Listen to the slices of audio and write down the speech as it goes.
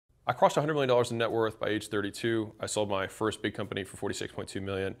I crossed $100 million in net worth by age 32. I sold my first big company for $46.2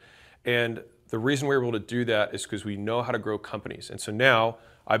 million. And the reason we were able to do that is because we know how to grow companies. And so now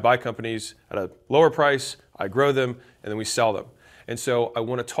I buy companies at a lower price, I grow them, and then we sell them. And so I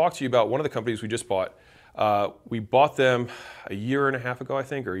want to talk to you about one of the companies we just bought. We bought them a year and a half ago, I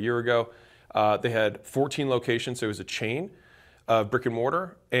think, or a year ago. They had 14 locations, so it was a chain of brick and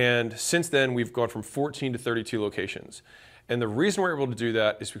mortar. And since then, we've gone from 14 to 32 locations. And the reason we're able to do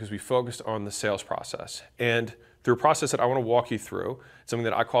that is because we focused on the sales process. And through a process that I want to walk you through, something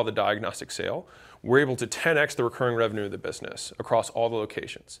that I call the diagnostic sale, we're able to 10x the recurring revenue of the business across all the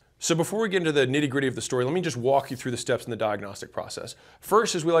locations. So before we get into the nitty-gritty of the story, let me just walk you through the steps in the diagnostic process.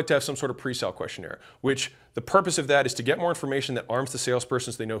 First is we like to have some sort of pre-sale questionnaire, which the purpose of that is to get more information that arms the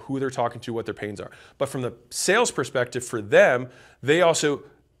salesperson so they know who they're talking to, what their pains are. But from the sales perspective, for them, they also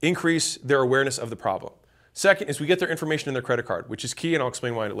increase their awareness of the problem. Second is we get their information in their credit card, which is key, and I'll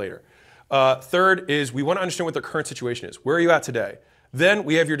explain why later. Third is we want to understand what their current situation is. Where are you at today? Then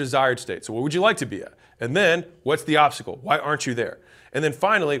we have your desired state. So what would you like to be at? And then what's the obstacle? Why aren't you there? And then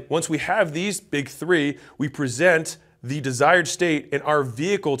finally, once we have these big three, we present the desired state and our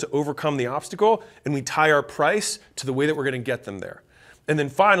vehicle to overcome the obstacle, and we tie our price to the way that we're going to get them there. And then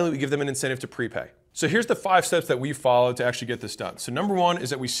finally, we give them an incentive to prepay. So here's the 5 steps that we followed to actually get this done. So number 1 is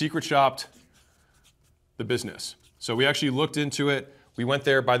that we secret shopped the business. So we actually looked into it. We went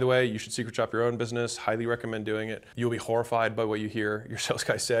there, by the way, you should secret shop your own business. Highly recommend doing it. You'll be horrified by what you hear your sales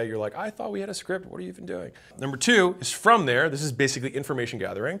guy say. You're like, I thought we had a script. What are you even doing? Number 2 is from there. This is basically information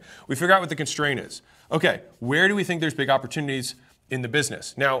gathering. We figure out what the constraint is. Okay, where do we think there's big opportunities in the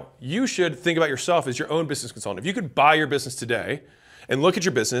business? Now, you should think about yourself as your own business consultant. If you could buy your business today and look at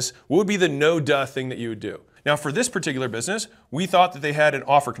your business, what would be the no-duh thing that you would do? Now, for this particular business, we thought that they had an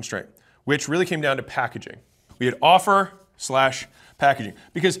offer constraint, which really came down to packaging. We had offer/packaging.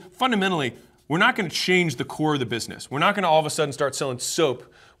 Because fundamentally, we're not going to change the core of the business. We're not going to all of a sudden start selling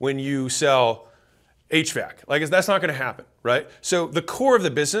soap when you sell HVAC. Like, that's not going to happen, right? So the core of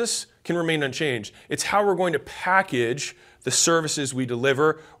the business can remain unchanged. It's how we're going to package the services we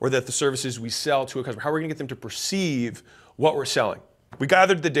deliver or that the services we sell to a customer. How we're going to get them to perceive what we're selling. We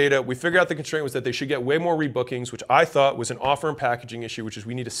gathered the data. We figured out the constraint was that they should get way more rebookings, which I thought was an offer and packaging issue, which is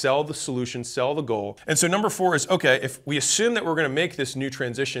we need to sell the solution, sell the goal. And so number 4 is, okay, if we assume that we're going to make this new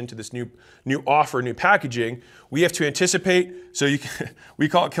transition to this new offer, new packaging, we have to anticipate, so we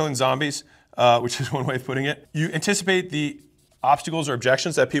call it killing zombies, which is one way of putting it. You anticipate the obstacles or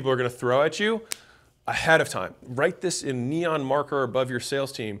objections that people are going to throw at you ahead of time. Write this in neon marker above your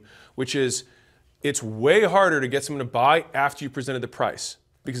sales team, which is, it's way harder to get someone to buy after you presented the price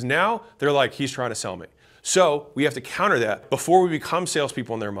because now they're like, he's trying to sell me. So we have to counter that. Before we become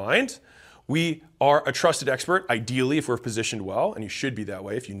salespeople in their mind, we are a trusted expert, ideally if we're positioned well, and you should be that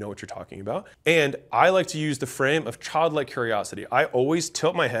way if you know what you're talking about. And I like to use the frame of childlike curiosity. I always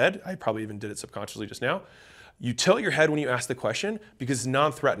tilt my head. I probably even did it subconsciously just now. You tilt your head when you ask the question because it's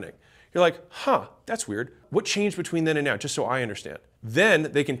non-threatening. You're like, huh, that's weird. What changed between then and now? Just so I understand.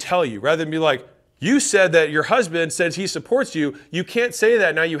 Then they can tell you rather than be like, you said that your husband says he supports you. You can't say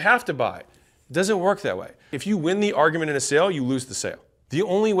that, now you have to buy. It doesn't work that way. If you win the argument in a sale, you lose the sale. The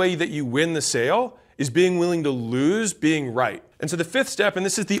only way that you win the sale is being willing to lose being right. And so the 5th step, and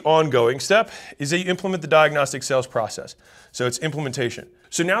this is the ongoing step, is that you implement the diagnostic sales process. So it's implementation.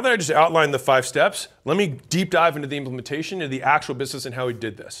 So now that I just outlined the 5 steps, let me deep dive into the implementation of the actual business and how we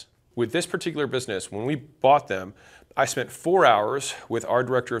did this. With this particular business, when we bought them, I spent 4 hours with our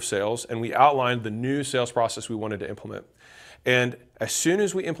director of sales and we outlined the new sales process we wanted to implement. And as soon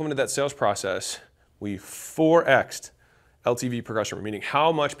as we implemented that sales process, we 4x'd LTV per customer, meaning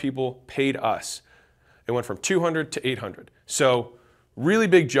how much people paid us. It went from 200 to 800. So really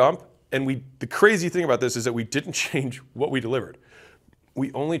big jump. And the crazy thing about this is that we didn't change what we delivered. We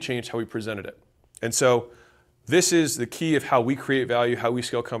only changed how we presented it. And so this is the key of how we create value, how we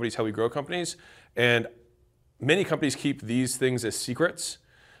scale companies, how we grow companies. And many companies keep these things as secrets,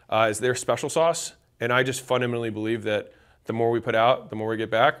 as their special sauce. And I just fundamentally believe that the more we put out, the more we get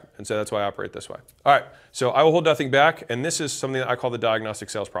back. And so that's why I operate this way. All right, so I will hold nothing back. And this is something that I call the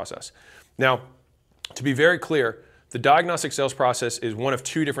diagnostic sales process. Now, to be very clear, the diagnostic sales process is one of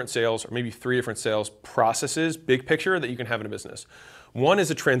 2 different sales, or maybe 3 different sales processes, big picture, that you can have in a business. One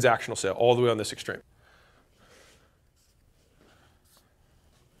is a transactional sale, all the way on this extreme.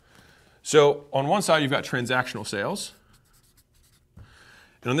 So on one side, you've got transactional sales.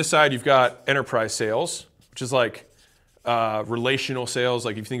 And on this side, you've got enterprise sales, which is like relational sales,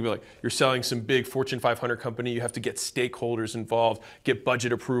 like if you think about like you're selling some big Fortune 500 company, you have to get stakeholders involved, get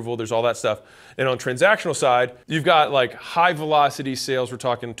budget approval, there's all that stuff. And on transactional side, you've got like high velocity sales, we're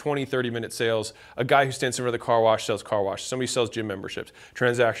talking 20, 30-minute sales, a guy who stands in front of the car wash sells car wash, somebody sells gym memberships,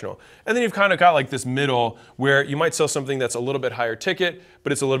 transactional. And then you've kind of got like this middle where you might sell something that's a little bit higher ticket,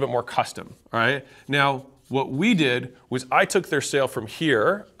 but it's a little bit more custom, all right? Now, what we did was I took their sale from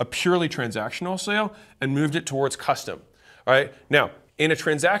here, a purely transactional sale, and moved it towards custom. All right. Now, in a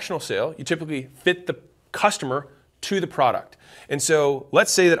transactional sale, you typically fit the customer to the product. And so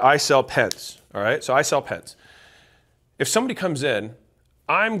let's say that I sell pens. All right. So I sell pens. If somebody comes in,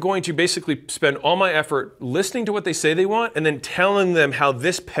 I'm going to basically spend all my effort listening to what they say they want and then telling them how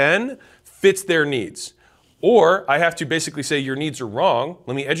this pen fits their needs. Or I have to basically say your needs are wrong,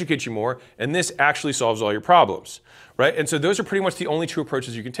 let me educate you more, and this actually solves all your problems, right? And so those are pretty much the only two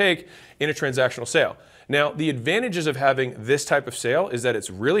approaches you can take in a transactional sale. Now, the advantages of having this type of sale is that it's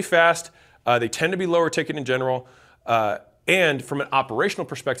really fast, they tend to be lower ticket in general, and from an operational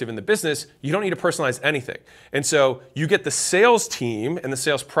perspective in the business, you don't need to personalize anything. And so you get the sales team and the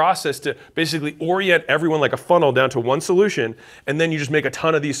sales process to basically orient everyone like a funnel down to one solution, and then you just make a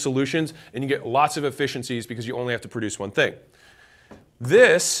ton of these solutions and you get lots of efficiencies because you only have to produce one thing.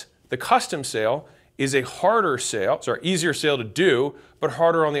 This, the custom sale, is a harder sale, easier sale to do, but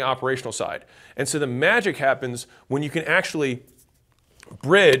harder on the operational side. And so the magic happens when you can actually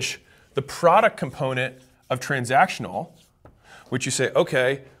bridge the product component of transactional, which you say,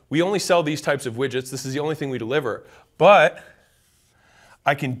 okay, we only sell these types of widgets, this is the only thing we deliver, but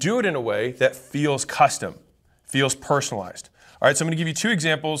I can do it in a way that feels custom, feels personalized. All right, so I'm gonna give you two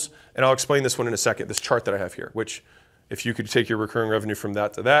examples, and I'll explain this one in a second, this chart that I have here, which if you could take your recurring revenue from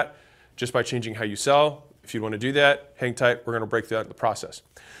that to that, just by changing how you sell, if you wanna do that, hang tight, we're gonna break that the process.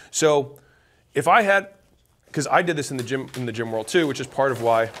 So if I had, because I did this in the gym world too, which is part of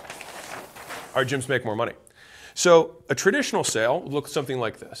why our gyms make more money. So a traditional sale would look something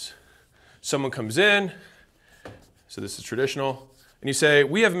like this. Someone comes in, so this is traditional, and you say,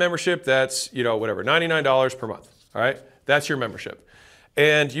 we have a membership that's, whatever, $99 per month, all right? That's your membership.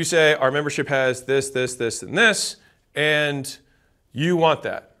 And you say, our membership has this, this, this, and this, and you want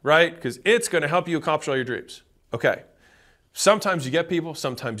that, right? Because it's gonna help you accomplish all your dreams. Okay, sometimes you get people,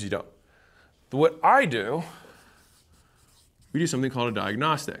 sometimes you don't. But what I do, we do something called a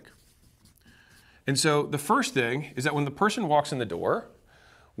diagnostic. And so the first thing is that when the person walks in the door,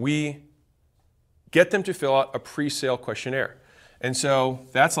 we get them to fill out a pre-sale questionnaire. And so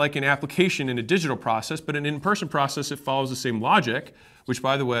that's like an application in a digital process, but an in-person process, it follows the same logic, which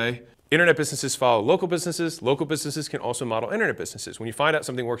by the way, internet businesses follow local businesses can also model internet businesses. When you find out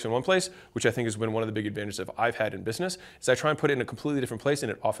something works in one place, which I think has been one of the big advantages that I've had in business, is I try and put it in a completely different place,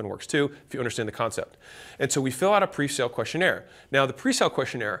 and it often works too, if you understand the concept. And so we fill out a pre-sale questionnaire. Now the pre-sale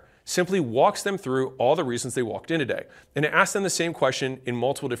questionnaire simply walks them through all the reasons they walked in today. And it asks them the same question in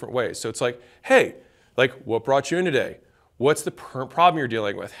multiple different ways. So it's like, hey, what brought you in today? What's the problem you're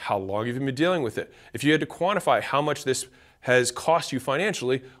dealing with? How long have you been dealing with it? If you had to quantify how much this has cost you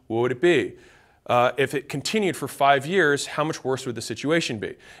financially, what would it be? If it continued for 5 years, how much worse would the situation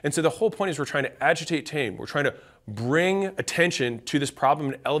be? And so the whole point is we're trying to agitate tame. We're trying to bring attention to this problem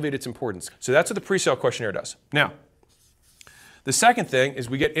and elevate its importance. So that's what the pre-sale questionnaire does. Now, the second thing is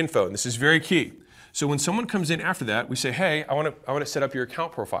we get info, and this is very key. So when someone comes in after that, we say, hey, I want to set up your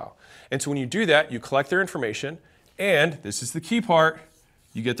account profile. And so when you do that, you collect their information, and this is the key part,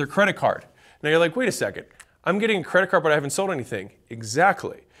 you get their credit card. Now you're like, wait a second, I'm getting a credit card, but I haven't sold anything.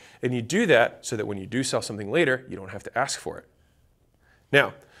 Exactly. And you do that so that when you do sell something later, you don't have to ask for it.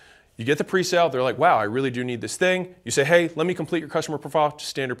 Now, you get the pre-sale, they're like, wow, I really do need this thing. You say, hey, let me complete your customer profile,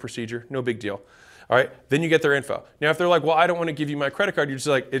 just standard procedure, no big deal. All right, then you get their info. Now, if they're like, well, I don't want to give you my credit card, you're just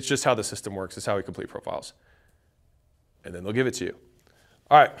like, it's just how the system works. It's how we complete profiles. And then they'll give it to you.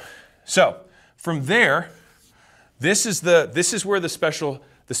 All right, so from there, this is where the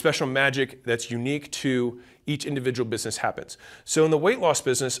special magic that's unique to each individual business happens. So in the weight loss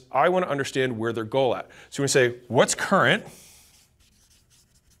business, I want to understand where their goal at. So we say, what's current?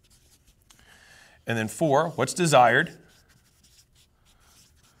 And then 4, what's desired?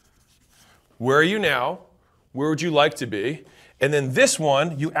 Where are you now? Where would you like to be? And then this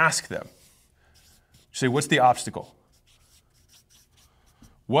one, you ask them. You say, what's the obstacle?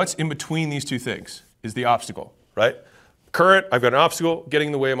 What's in between these two things is the obstacle, right? Current, I've got an obstacle, getting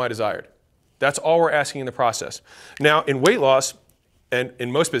in the way of my desired. That's all we're asking in the process. Now, in weight loss, and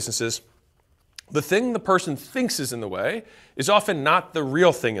in most businesses, the thing the person thinks is in the way is often not the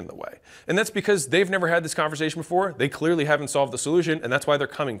real thing in the way. And that's because they've never had this conversation before. They clearly haven't solved the solution, and that's why they're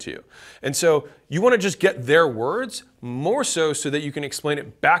coming to you. And so you want to just get their words more so that you can explain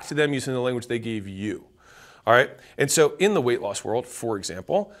it back to them using the language they gave you. All right? And so in the weight loss world, for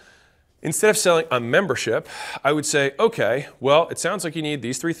example, instead of selling a membership, I would say, okay, well, it sounds like you need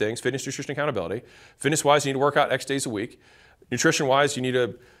these 3 things: fitness, nutrition, accountability. Fitness-wise, you need to work out X days a week. Nutrition-wise, you need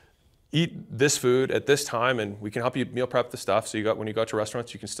to eat this food at this time, and we can help you meal prep the stuff so when you go to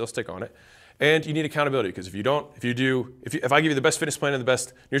restaurants, you can still stick on it. And you need accountability, because if I give you the best fitness plan and the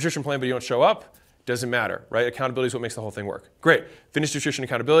best nutrition plan, but you don't show up, doesn't matter, right? Accountability is what makes the whole thing work. Great. Fitness, nutrition,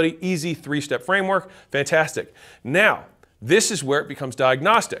 accountability, easy 3-step framework, fantastic. Now, this is where it becomes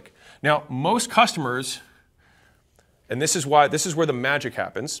diagnostic. Now, most customers, and this is where the magic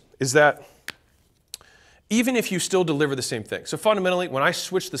happens, is that even if you still deliver the same thing. So fundamentally, when I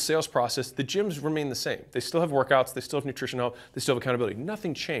switch the sales process, the gyms remain the same. They still have workouts, they still have nutrition help, they still have accountability.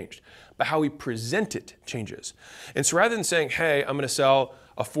 Nothing changed, but how we present it changes. And so rather than saying, hey, I'm gonna sell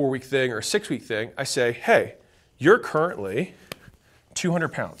a 4-week thing or a 6-week thing, I say, hey, you're currently 200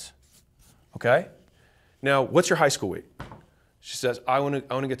 pounds, okay? Now, what's your high school weight? She says, I wanna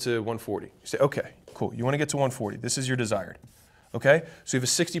get to 140. You say, okay, cool, you wanna get to 140. This is your desired. Okay, so you have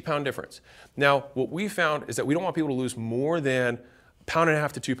a 60-pound difference. Now, what we found is that we don't want people to lose more than 1.5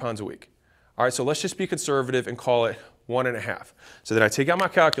 pounds to 2 pounds a week. All right, so let's just be conservative and call it 1.5. So then I take out my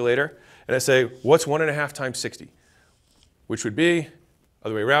calculator and I say, what's 1.5 times 60? Which would be,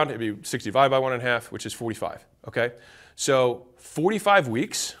 other way around, it'd be 60 divided by 1.5, which is 45, okay? So 45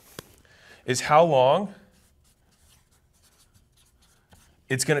 weeks is how long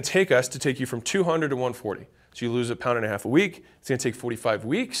it's gonna take us to take you from 200 to 140. So you lose 1.5 pounds a week. It's going to take 45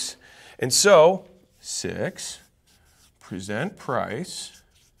 weeks. And so 6, present price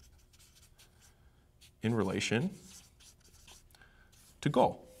in relation to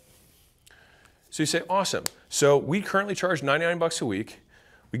goal. So you say, awesome. So we currently charge $99 a week.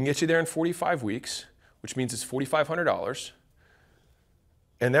 We can get you there in 45 weeks, which means it's $4,500.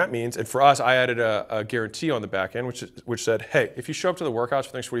 And that means, and for us, I added a guarantee on the back end, which said, hey, if you show up to the workouts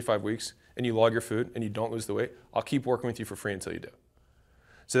for the next 45 weeks and you log your food and you don't lose the weight, I'll keep working with you for free until you do.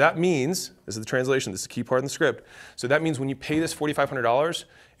 So that means, this is the translation, this is the key part in the script. So that means when you pay this $4,500,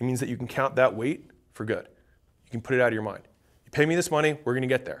 it means that you can count that weight for good. You can put it out of your mind. You pay me this money, we're gonna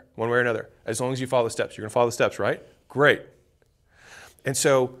get there, one way or another. As long as you follow the steps. You're gonna follow the steps, right? Great. And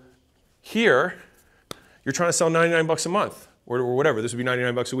so here, you're trying to sell $99 a month. Or whatever, this would be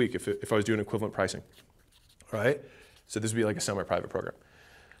 $99 a week if I was doing equivalent pricing, right? So this would be like a semi-private program.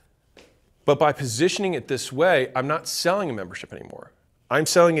 But by positioning it this way, I'm not selling a membership anymore. I'm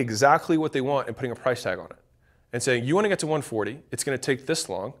selling exactly what they want and putting a price tag on it. And saying, you want to get to 140, it's going to take this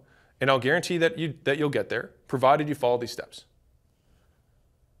long, and I'll guarantee that you'll get there, provided you follow these steps.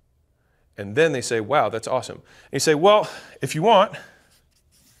 And then they say, wow, that's awesome. And you say, well, if you want,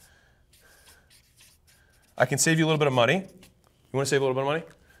 I can save you a little bit of money. You want to save a little bit of money?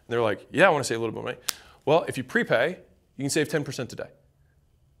 And they're like, yeah, I want to save a little bit of money. Well, if you prepay, you can save 10% today.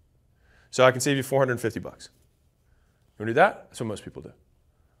 So I can save you $450. You want to do that? That's what most people do.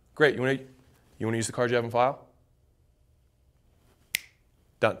 Great. You want to use the card you have in file?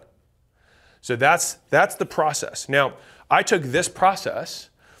 Done. So that's the process. Now, I took this process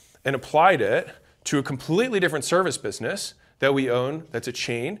and applied it to a completely different service business that we own, that's a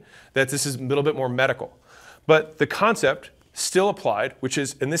chain, that this is a little bit more medical. But the concept still applied, which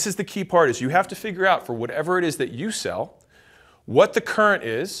is, and this is the key part, is you have to figure out for whatever it is that you sell, what the current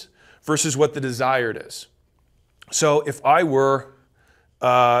is versus what the desired is. So if I were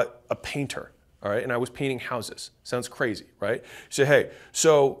a painter, all right, and I was painting houses, sounds crazy, right? You say, hey,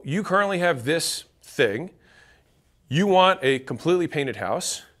 so you currently have this thing, you want a completely painted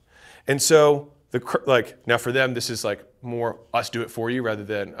house, and so now for them, this is like more us do it for you rather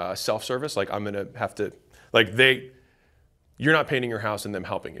than self-service. Like I'm gonna have to, you're not painting your house and them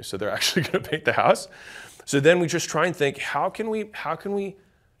helping you, so they're actually gonna paint the house. So then we just try and think, how can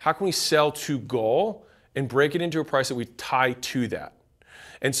we sell to goal and break it into a price that we tie to that?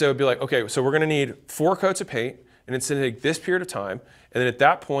 And so it'd be like, okay, so we're gonna need 4 coats of paint, and it's gonna take this period of time, and then at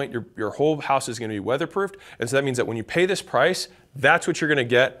that point, your whole house is gonna be weatherproofed, and so that means that when you pay this price, that's what you're gonna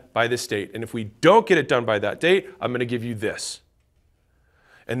get by this date. And if we don't get it done by that date, I'm gonna give you this.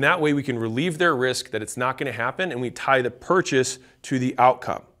 And that way we can relieve their risk that it's not gonna happen, and we tie the purchase to the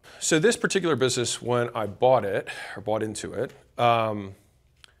outcome. So this particular business, when I bought it, or bought into it,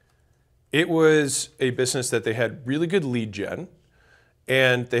 it was a business that they had really good lead gen,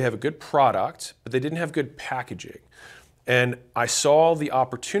 and they have a good product, but they didn't have good packaging. And I saw the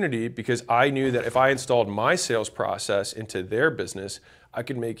opportunity because I knew that if I installed my sales process into their business, I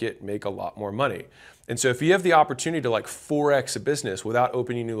could make a lot more money. And so if you have the opportunity to like 4x a business without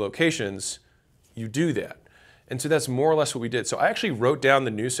opening new locations, you do that. And so that's more or less what we did. So I actually wrote down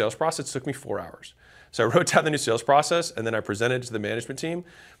the new sales process. It took me 4 hours. So I wrote down the new sales process and then I presented it to the management team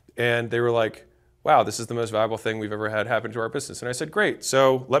and they were like, wow, this is the most valuable thing we've ever had happen to our business. And I said, great.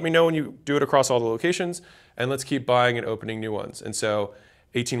 So let me know when you do it across all the locations and let's keep buying and opening new ones. And so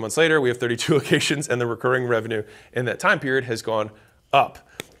 18 months later, we have 32 locations and the recurring revenue in that time period has gone up.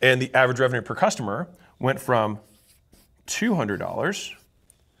 And the average revenue per customer went from $200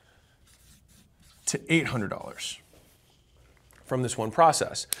 to $800 from this one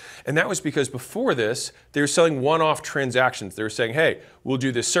process. And that was because before this, they were selling one-off transactions. They were saying, hey, we'll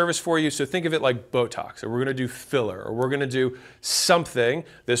do this service for you. So think of it like Botox, or we're gonna do filler, or we're gonna do something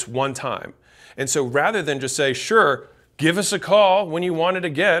this one time. And so rather than just say, sure, give us a call when you want it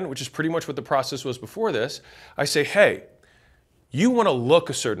again, which is pretty much what the process was before this, I say, hey, you want to look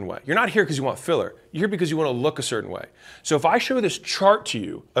a certain way. You're not here because you want filler. You're here because you want to look a certain way. So if I show this chart to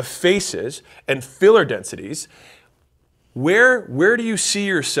you of faces and filler densities, where do you see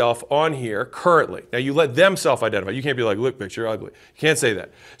yourself on here currently? Now you let them self-identify. You can't be like, look, bitch, you're ugly. You can't say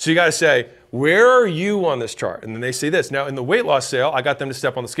that. So you got to say, where are you on this chart? And then they say this. Now in the weight loss sale, I got them to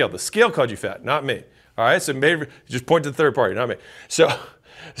step on the scale. The scale called you fat, not me. All right, so maybe just point to the third party, not me. So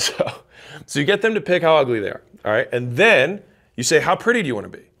you get them to pick how ugly they are. All right, and then you say, how pretty do you want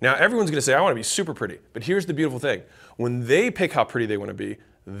to be? Now, everyone's going to say, I want to be super pretty. But here's the beautiful thing. When they pick how pretty they want to be,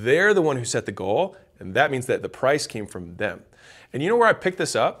 they're the one who set the goal, and that means that the price came from them. And you know where I picked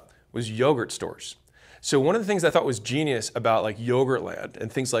this up? Was yogurt stores. So one of the things I thought was genius about like Yogurtland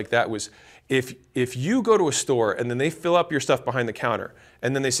and things like that was if you go to a store and then they fill up your stuff behind the counter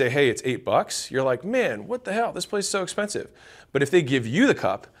and then they say, hey, it's $8, you're like, man, what the hell? This place is so expensive. But if they give you the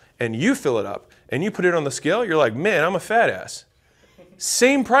cup and you fill it up and you put it on the scale, you're like, man, I'm a fat ass.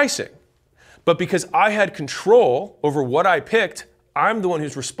 Same pricing. But because I had control over what I picked, I'm the one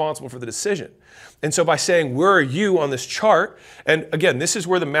who's responsible for the decision. And so by saying, where are you on this chart? And again, this is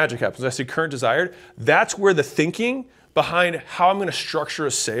where the magic happens. I say current desired. That's where the thinking behind how I'm going to structure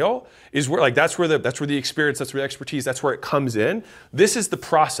a sale is where, like, that's where the experience, that's where the expertise, that's where it comes in. This is the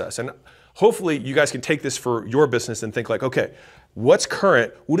process. And hopefully you guys can take this for your business and think like, okay, what's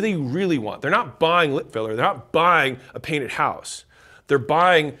current? What do they really want? They're not buying lip filler. They're not buying a painted house. They're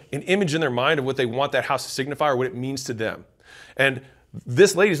buying an image in their mind of what they want that house to signify or what it means to them. And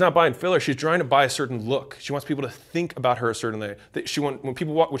this lady's not buying filler. She's trying to buy a certain look. She wants people to think about her a certain way. When she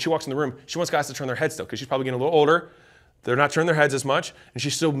walks in the room, she wants guys to turn their heads still because she's probably getting a little older. They're not turning their heads as much, and she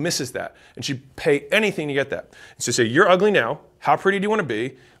still misses that. And she'd pay anything to get that. And so say, you're ugly now. How pretty do you want to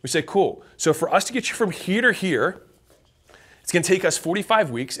be? We say, cool. So for us to get you from here to here, it's going to take us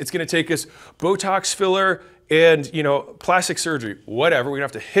 45 weeks. It's going to take us Botox filler and plastic surgery, whatever. We're going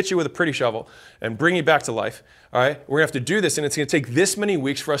to have to hit you with a pretty shovel and bring you back to life. All right, we're going to have to do this, and it's going to take this many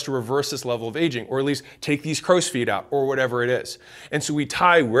weeks for us to reverse this level of aging, or at least take these crow's feet out, or whatever it is. And so we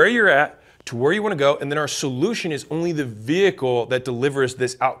tie where you're at to where you want to go, and then our solution is only the vehicle that delivers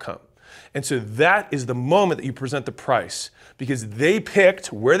this outcome. And so that is the moment that you present the price, because they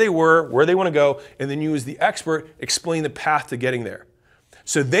picked where they were, where they want to go, and then you as the expert explain the path to getting there.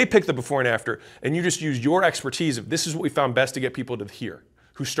 So they picked the before and after, and you just use your expertise of this is what we found best to get people to here,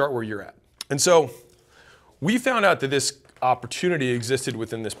 who start where you're at. And so we found out that this opportunity existed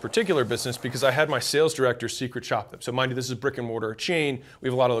within this particular business because I had my sales director secret shop them. So mind you, this is a brick and mortar chain. We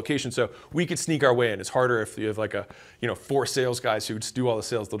have a lot of locations, so we could sneak our way in. It's harder if you have like 4 sales guys who just do all the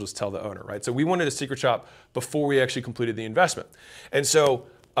sales, they'll just tell the owner, right? So we wanted a secret shop before we actually completed the investment. And so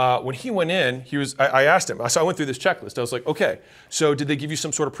when he went in, I asked him, so I went through this checklist. I was like, okay, so did they give you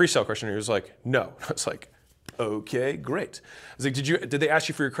some sort of pre-sale questionnaire? He was like, no. I was like, okay, great. I was like, did they ask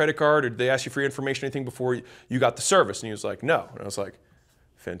you for your credit card, or did they ask you for your information, anything before you got the service? And he was like, no. And I was like,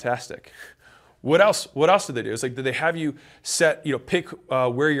 fantastic. What else did they do? I was like, did they have you pick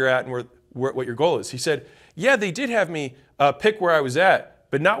where you're at and what your goal is? He said, yeah, they did have me pick where I was at,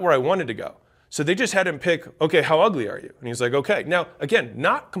 but not where I wanted to go. So they just had him pick, okay, how ugly are you? And he was like, okay. Now, again,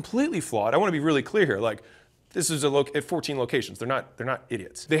 not completely flawed. I want to be really clear here. Like, this is at 14 locations. They're not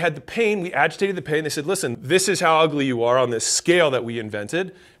idiots. They had the pain. We agitated the pain. They said, listen, this is how ugly you are on this scale that we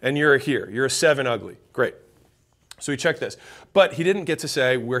invented, and you're here. You're a 7 ugly. Great. So he checked this. But he didn't get to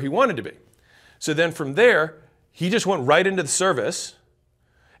say where he wanted to be. So then from there, he just went right into the service.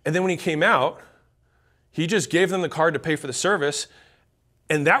 And then when he came out, he just gave them the card to pay for the service,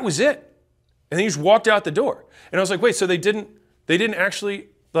 and that was it. And then he just walked out the door. And I was like, wait, so they didn't actually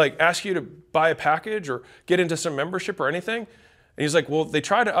like ask you to buy a package or get into some membership or anything? And he's like, well, they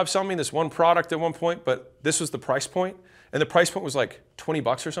tried to upsell me this one product at one point, but this was the price point. And the price point was like 20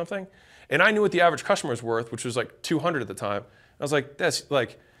 bucks or something. And I knew what the average customer was worth, which was like 200 at the time. I was like, that's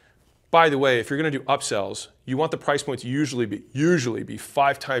like, by the way, if you're going to do upsells, you want the price point to usually be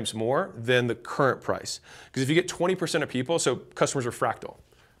 5 times more than the current price. Because if you get 20% of people, so customers are fractal.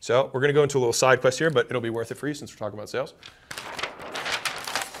 So we're going to go into a little side quest here, but it'll be worth it for you since we're talking about sales.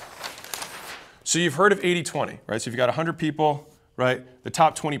 So you've heard of 80-20, right? So if you've got 100 people, right? The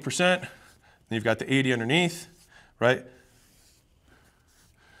top 20%, then you've got the 80 underneath, right?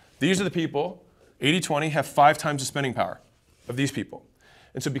 These are the people, 80-20, have 5 times the spending power of these people.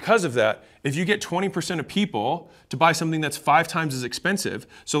 And so because of that, if you get 20% of people to buy something that's 5 times as expensive,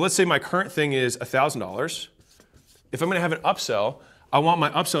 so let's say my current thing is $1,000. If I'm going to have an upsell, I want my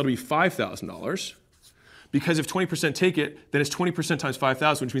upsell to be $5,000. Because if 20% take it, then it's 20% times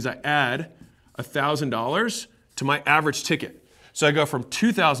 5,000, which means I add $1,000 to my average ticket. So I go from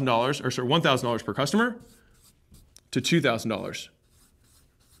 $2,000, or sorry, $1,000 per customer to $2,000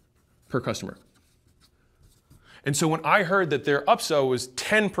 per customer. And so when I heard that their upsell was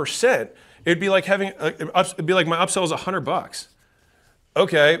 10%, it'd be like my upsell is $100.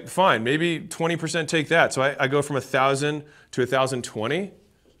 Okay, fine, maybe 20% take that. So I go from 1,000 to 1,020.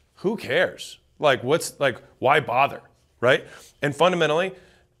 Who cares? Like, why bother, right? And fundamentally,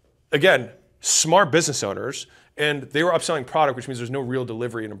 again, smart business owners, and they were upselling product, which means there's no real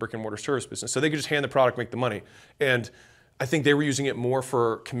delivery in a brick and mortar service business. So they could just hand the product, make the money. And I think they were using it more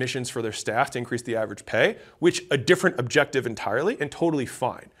for commissions for their staff to increase the average pay, which a different objective entirely and totally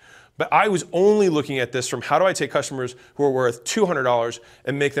fine. But I was only looking at this from how do I take customers who are worth $200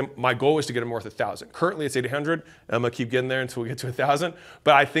 and make them, my goal was to get them worth 1,000. Currently it's 800, and I'm gonna keep getting there until we get to 1,000,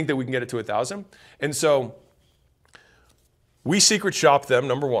 but I think that we can get it to 1,000. And so we secret shop them,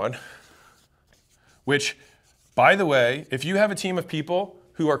 number one, which, by the way, if you have a team of people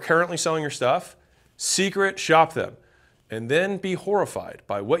who are currently selling your stuff, secret shop them. And then be horrified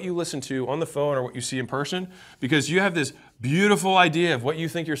by what you listen to on the phone or what you see in person, because you have this beautiful idea of what you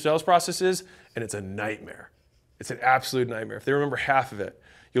think your sales process is, and it's a nightmare. It's an absolute nightmare. If they remember half of it,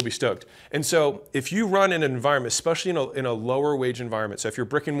 you'll be stoked. And so if you run in an environment, especially in a lower wage environment, so if you're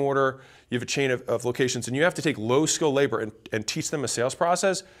brick and mortar, you have a chain of locations, and you have to take low skill labor and teach them a sales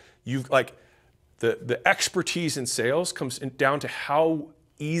process, the expertise in sales comes down to how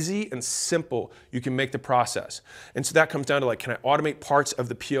easy and simple you can make the process. And so that comes down to like, can I automate parts of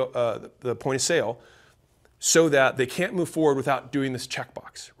the point of sale so that they can't move forward without doing this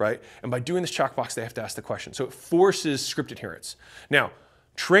checkbox, right? And by doing this checkbox, they have to ask the question. So it forces script adherence. Now,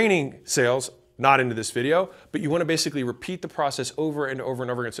 training sales, not into this video, but you want to basically repeat the process over and over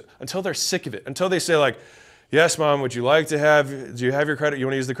and over again until they're sick of it, until they say like, yes, mom, would you like to have, do you have your credit, you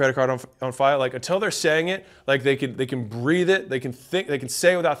want to use the credit card on file? Like until they're saying it, like they can breathe it, they can think, they can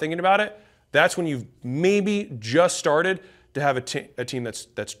say it without thinking about it, that's when you've maybe just started to have a team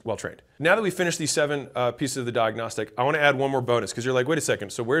that's well trained. Now that we finished these 7 pieces of the diagnostic, I want to add one more bonus, because you're like, wait a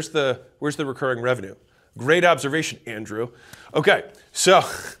second, so where's the recurring revenue? Great observation, Andrew. Okay, so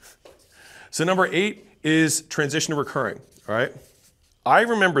number 8 is transition to recurring, all right? I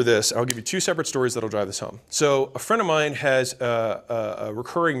remember this. I'll give you 2 separate stories that'll drive this home. So a friend of mine has a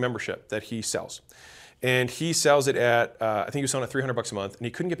recurring membership that he sells. And he sells it at, I think he was selling at $300 a month, and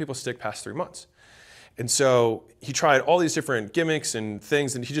he couldn't get people to stick past 3 months. And so he tried all these different gimmicks and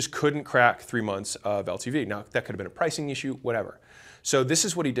things, and he just couldn't crack 3 months of LTV. Now, that could have been a pricing issue, whatever. So this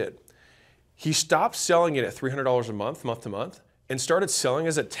is what he did. He stopped selling it at $300 a month, month to month, and started selling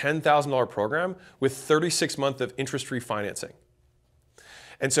as a $10,000 program with 36 months of interest-free financing.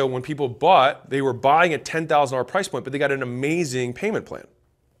 And so when people bought, they were buying a $10,000 price point, but they got an amazing payment plan.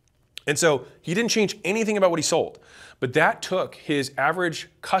 And so he didn't change anything about what he sold, but that took his average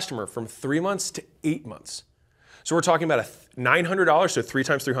customer from 3 months to 8 months. So we're talking about $900, so 3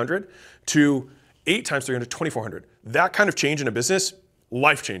 times 300, to 8 times 300, 2,400. That kind of change in a business,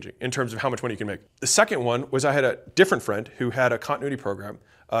 life-changing in terms of how much money you can make. The second one was I had a different friend who had a continuity program.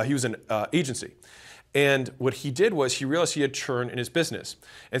 He was an agency. And what he did was he realized he had churn in his business.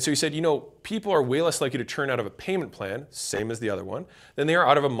 And so he said, you know, people are way less likely to churn out of a payment plan, same as the other one, than they are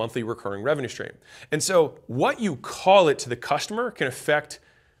out of a monthly recurring revenue stream. And so what you call it to the customer can affect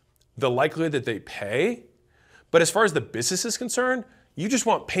the likelihood that they pay. But as far as the business is concerned, you just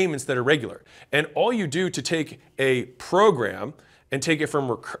want payments that are regular. And all you do to take a program and take it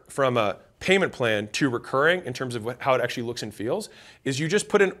from a payment plan to recurring in terms of how it actually looks and feels is you just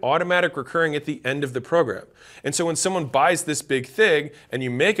put an automatic recurring at the end of the program. And so when someone buys this big thing and you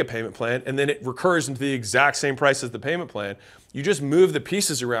make a payment plan and then it recurs into the exact same price as the payment plan, you just move the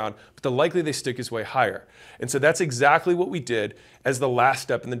pieces around, but the likelihood they stick is way higher. And so that's exactly what we did as the last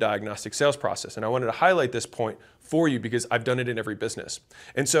step in the diagnostic sales process. And I wanted to highlight this point for you because I've done it in every business.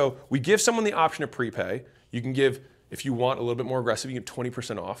 And so we give someone the option of prepay. You can give, if you want a little bit more aggressive, you get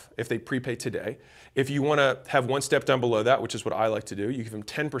 20% off if they prepay today. If you want to have one step down below that, which is what I like to do, you give them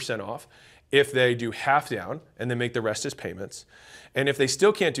 10% off if they do half down and then make the rest as payments. And if they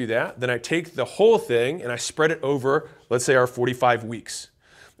still can't do that, then I take the whole thing and I spread it over, let's say, our 45 weeks.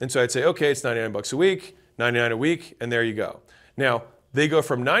 And so I'd say, okay, it's 99 bucks a week, 99 a week, and there you go. Now, they go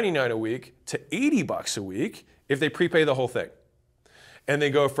from 99 a week to 80 bucks a week if they prepay the whole thing. And they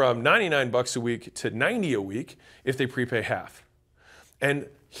go from 99 bucks a week to 90 a week if they prepay half. And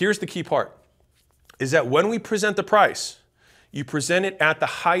here's the key part, is that when we present the price, you present it at the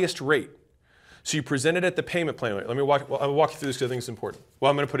highest rate. So you present it at the payment plan rate. I'll walk you through this because I think it's important.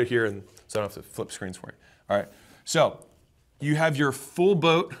 Well, I'm going to put it here and so I don't have to flip screens for you. All right. So you have your full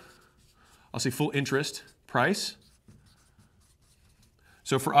boat, I'll say full interest price.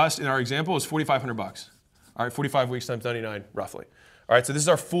 So for us, in our example, it's 4,500 bucks. All right, 45 weeks times 99, roughly. All right, so this is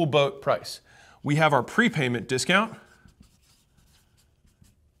our full boat price. We have our prepayment discount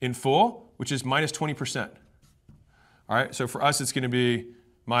in full, which is minus 20%. All right, so for us, it's going to be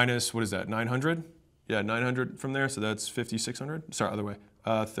minus, what is that, 900? Yeah, 900 from there, so that's 5,600. Sorry, other way,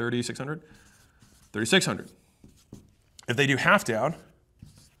 3,600. 3,600. If they do half down,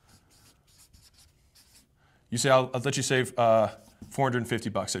 you say, I'll let you save 450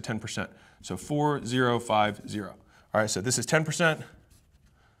 bucks, so 10%. So 4,050. All right, so this is 10%,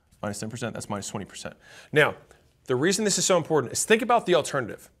 minus 10%, that's minus 20%. Now, the reason this is so important is think about the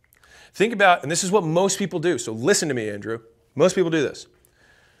alternative. Think about, and this is what most people do, so listen to me, Andrew. Most people do this.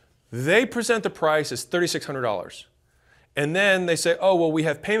 They present the price as $3,600. And then they say, oh, well, we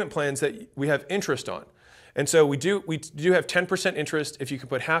have payment plans that we have interest on. And so we do have 10% interest if you can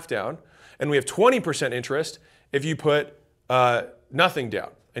put half down, and we have 20% interest if you put nothing down,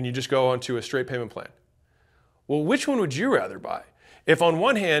 and you just go on to a straight payment plan. Well, which one would you rather buy? If on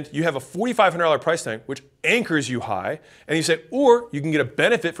one hand, you have a $4,500 price tag, which anchors you high, and you say, or you can get a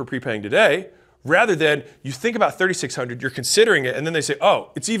benefit for prepaying today, rather than you think about $3,600, you're considering it, and then they say,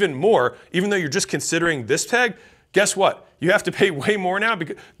 oh, it's even more, even though you're just considering this tag, guess what? You have to pay way more now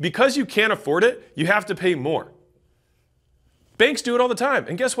because you can't afford it, you have to pay more. Banks do it all the time,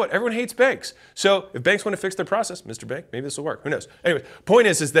 and guess what? Everyone hates banks. So if banks want to fix their process, Mr. Bank, maybe this will work, who knows? Anyway, point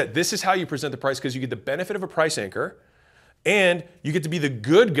is that this is how you present the price because you get the benefit of a price anchor, and you get to be the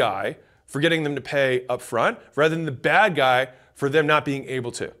good guy for getting them to pay up front, rather than the bad guy for them not being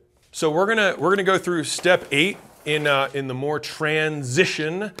able to. So we're gonna go through step 8 in the more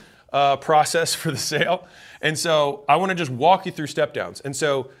transition process for the sale. And so I want to just walk you through step downs. And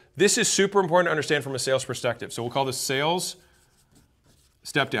so this is super important to understand from a sales perspective. So we'll call this sales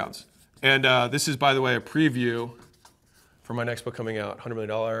step downs. And this is, by the way, a preview for my next book coming out,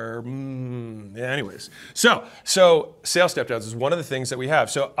 $100 million. Yeah, anyways. So sales step downs is one of the things that we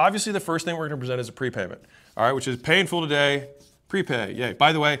have. So obviously the first thing we're going to present is a prepayment, all right, which is pay in full today, prepay. Yay.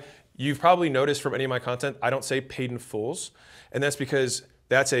 By the way, you've probably noticed from any of my content, I don't say paid in fulls. And that's because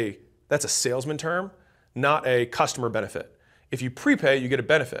that's a salesman term, not a customer benefit. If you prepay, you get a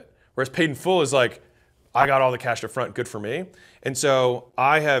benefit. Whereas paid in full is like, I got all the cash up front, good for me. And so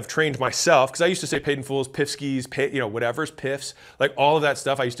I have trained myself, because I used to say paid in fulls, PIF skis, whatever's PIFs, like all of that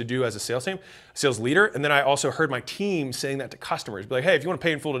stuff I used to do as a sales leader. And then I also heard my team saying that to customers, be like, hey, if you want to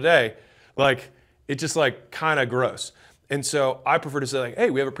pay in full today, like it's just like kind of gross. And so I prefer to say like, hey,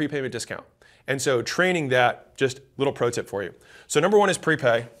 we have a prepayment discount. And so training that, just little pro tip for you. So number 1 is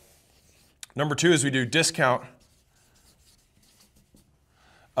prepay. Number 2 is we do discount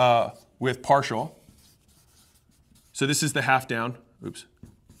with partial. So this is the half down. Oops.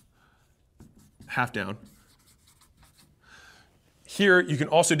 Half down. Here you can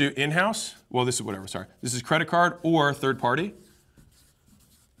also do in-house. Well, this is whatever, sorry. This is credit card or third party.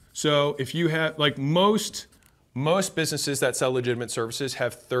 So if you have, like most businesses that sell legitimate services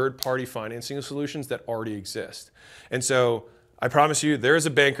have third-party financing solutions that already exist. And so I promise you, there is a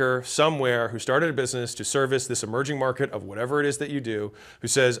banker somewhere who started a business to service this emerging market of whatever it is that you do, who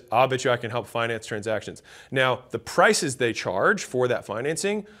says, I'll bet you I can help finance transactions. Now, the prices they charge for that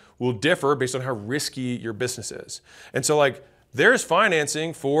financing will differ based on how risky your business is. And so like, there's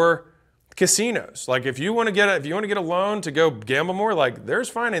financing for casinos. Like if you want to get a loan to go gamble more, like there's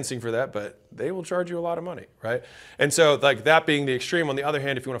financing for that, but they will charge you a lot of money, right? And so like that being the extreme, on the other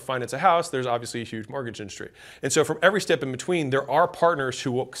hand, if you want to finance a house, there's obviously a huge mortgage industry. And so from every step in between, there are partners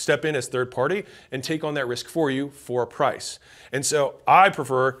who will step in as third party and take on that risk for you for a price. And so I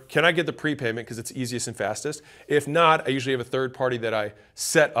prefer, can I get the prepayment because it's easiest and fastest? If not, I usually have a third party that I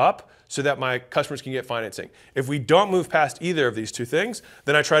set up so that my customers can get financing. If we don't move past either of these two things,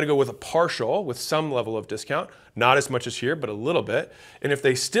 then I try to go with a partial with some level of discount, not as much as here, but a little bit. And if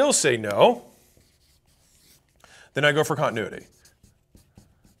they still say no, then I go for continuity.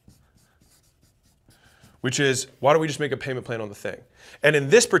 Which is, why don't we just make a payment plan on the thing? And in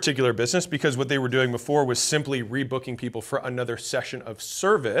this particular business, because what they were doing before was simply rebooking people for another session of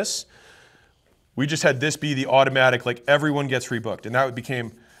service, we just had this be the automatic, like everyone gets rebooked. And that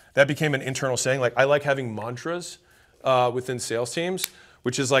became an internal saying. Like I like having mantras within sales teams,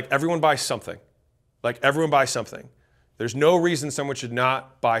 which is like everyone buys something. Like everyone buys something. There's no reason someone should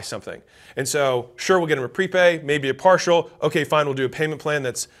not buy something. And so sure, we'll get them a prepay, maybe a partial. Okay, fine, we'll do a payment plan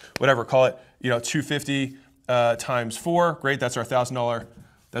that's whatever, call it, $250 times 4. Great, that's our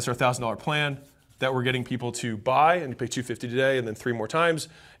 $1,000 plan that we're getting people to buy, and you pay $250 today and then 3 more times.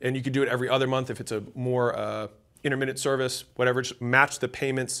 And you could do it every other month if it's a more intermittent service, whatever, just match the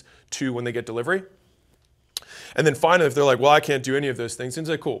payments to when they get delivery. And then finally, if they're like, well, I can't do any of those things, and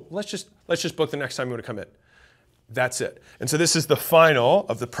say, cool, let's just book the next time you want to come in. That's it. And so this is the final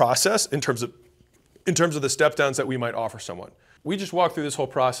of the process in terms of the step downs that we might offer someone. We just walk through this whole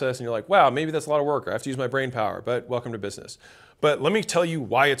process and you're like, wow, maybe that's a lot of work. I have to use my brain power, but welcome to business. But let me tell you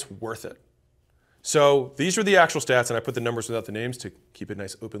why it's worth it. So these are the actual stats, and I put the numbers without the names to keep it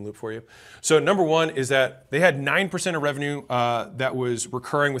nice open loop for you. So number one is that they had 9% of revenue that was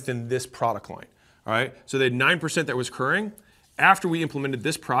recurring within this product line. All right, so they had 9% that was recurring. After we implemented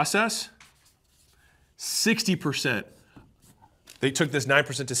this process, 60%, they took this 9%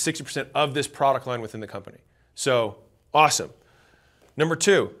 to 60% of this product line within the company. So awesome. Number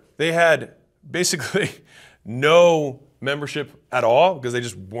two, they had basically no membership at all because they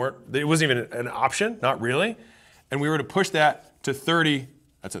just weren't, it wasn't even an option, not really. And we were to push that to 30%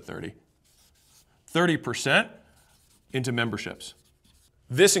 into memberships.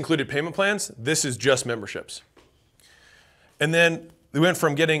 This included payment plans. This is just memberships. And then we went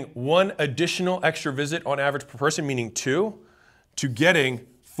from getting 1 additional extra visit on average per person, meaning 2, to getting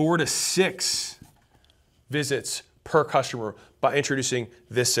 4 to 6 visits per customer by introducing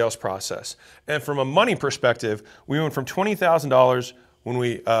this sales process. And from a money perspective, we went from $20,000 when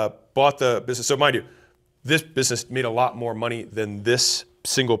we bought the business. So mind you, this business made a lot more money than this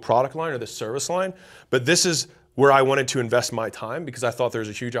single product line or this service line, but this is where I wanted to invest my time because I thought there was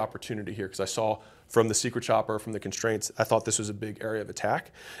a huge opportunity here because I saw from the secret shopper, from the constraints, I thought this was a big area of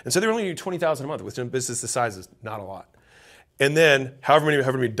attack. And so they were only doing $20,000 a month, which in a business this size is not a lot. And then however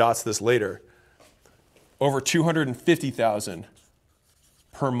many dots this later, over $250,000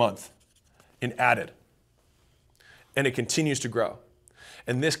 per month in added. And it continues to grow.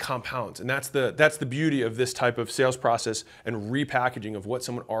 And this compounds. And that's the beauty of this type of sales process and repackaging of what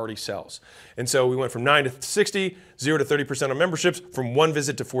someone already sells. And so we went from 9 to 60, 0 to 30% on memberships, from 1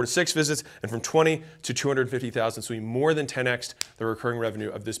 visit to 4 to 6 visits, and from 20 to 250,000. So we more than 10x'd the recurring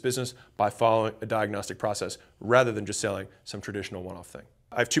revenue of this business by following a diagnostic process rather than just selling some traditional one-off thing.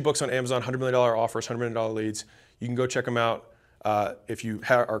 I have 2 books on Amazon, $100 million offers, $100 million leads. You can go check them out. If you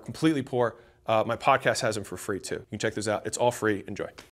are completely poor, my podcast has them for free too. You can check those out. It's all free. Enjoy.